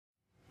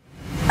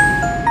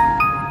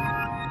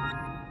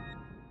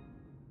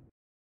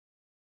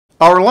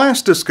Our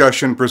last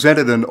discussion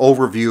presented an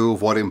overview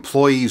of what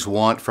employees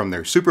want from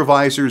their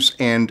supervisors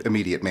and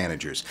immediate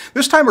managers.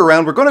 This time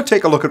around, we're going to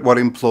take a look at what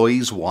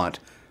employees want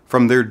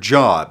from their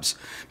jobs.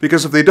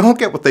 Because if they don't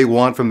get what they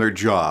want from their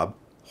job,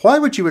 why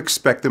would you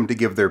expect them to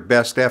give their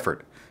best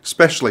effort,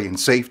 especially in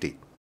safety?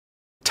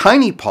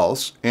 Tiny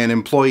Pulse, an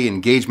employee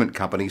engagement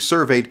company,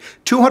 surveyed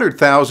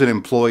 200,000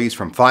 employees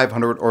from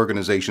 500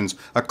 organizations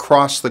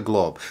across the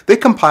globe. They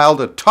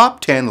compiled a top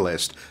 10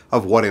 list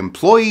of what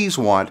employees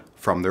want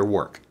from their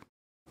work.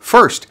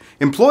 First,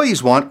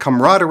 employees want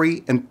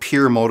camaraderie and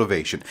peer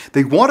motivation.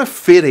 They want to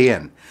fit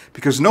in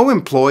because no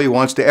employee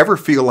wants to ever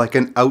feel like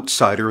an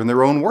outsider in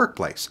their own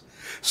workplace.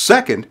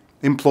 Second,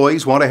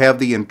 employees want to have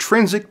the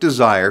intrinsic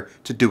desire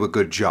to do a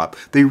good job.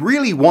 They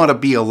really want to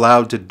be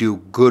allowed to do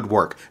good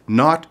work,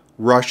 not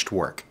rushed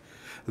work.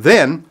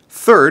 Then,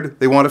 third,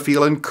 they want to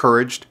feel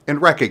encouraged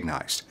and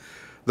recognized.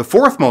 The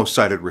fourth most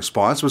cited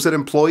response was that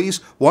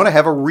employees want to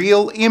have a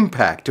real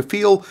impact, to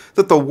feel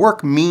that the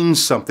work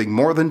means something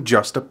more than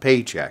just a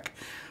paycheck.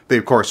 They,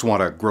 of course,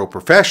 want to grow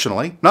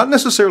professionally, not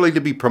necessarily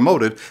to be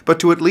promoted, but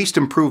to at least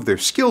improve their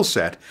skill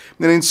set.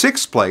 And in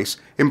sixth place,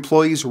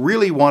 employees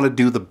really want to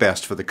do the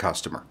best for the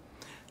customer.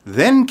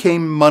 Then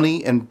came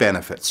money and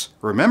benefits.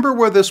 Remember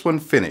where this one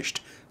finished?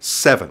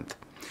 Seventh.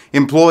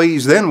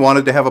 Employees then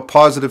wanted to have a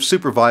positive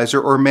supervisor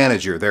or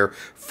manager, their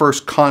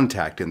first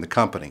contact in the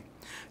company.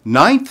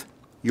 Ninth,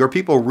 your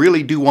people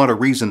really do want a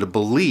reason to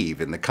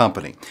believe in the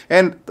company,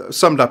 and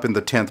summed up in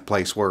the 10th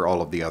place were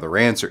all of the other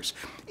answers.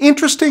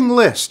 Interesting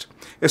list,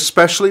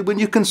 especially when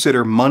you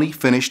consider money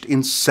finished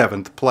in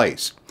 7th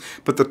place.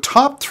 But the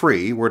top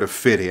three were to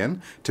fit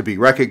in, to be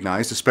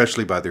recognized,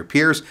 especially by their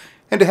peers,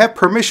 and to have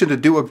permission to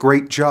do a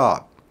great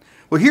job.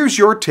 Well, here's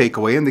your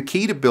takeaway and the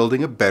key to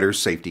building a better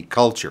safety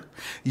culture.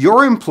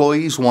 Your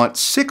employees want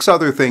 6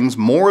 other things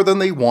more than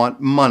they want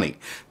money.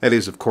 That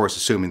is, of course,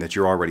 assuming that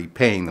you're already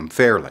paying them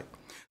fairly.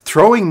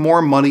 Throwing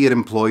more money at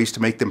employees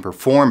to make them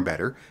perform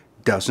better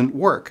doesn't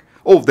work.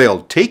 Oh,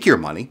 they'll take your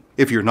money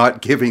if you're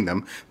not giving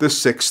them the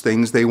 6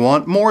 things they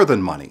want more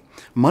than money.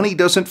 Money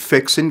doesn't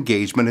fix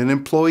engagement and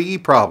employee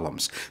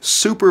problems.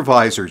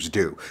 Supervisors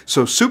do.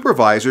 So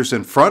supervisors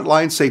and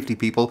frontline safety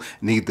people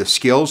need the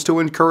skills to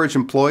encourage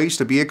employees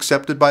to be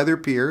accepted by their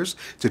peers,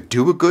 to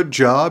do a good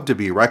job, to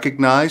be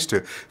recognized,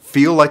 to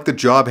feel like the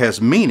job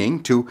has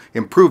meaning, to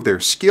improve their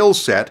skill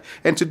set,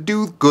 and to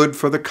do good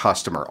for the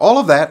customer. All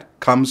of that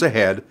comes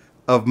ahead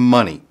of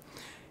money.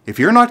 If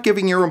you're not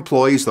giving your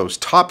employees those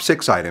top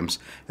 6 items,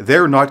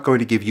 they're not going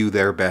to give you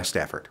their best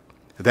effort.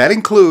 That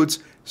includes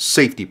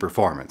safety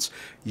performance.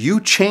 You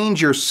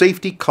change your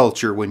safety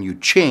culture when you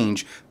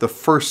change the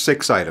first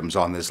 6 items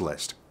on this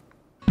list.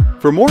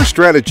 For more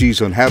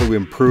strategies on how to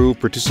improve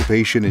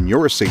participation in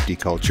your safety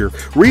culture,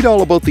 read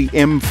all about the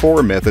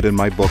M4 method in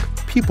my book,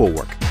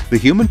 PeopleWork, The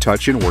Human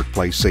Touch in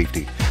Workplace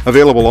Safety.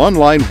 Available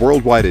online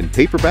worldwide in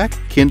paperback,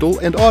 Kindle,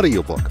 and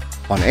audiobook.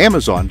 On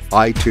Amazon,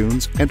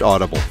 iTunes, and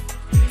Audible.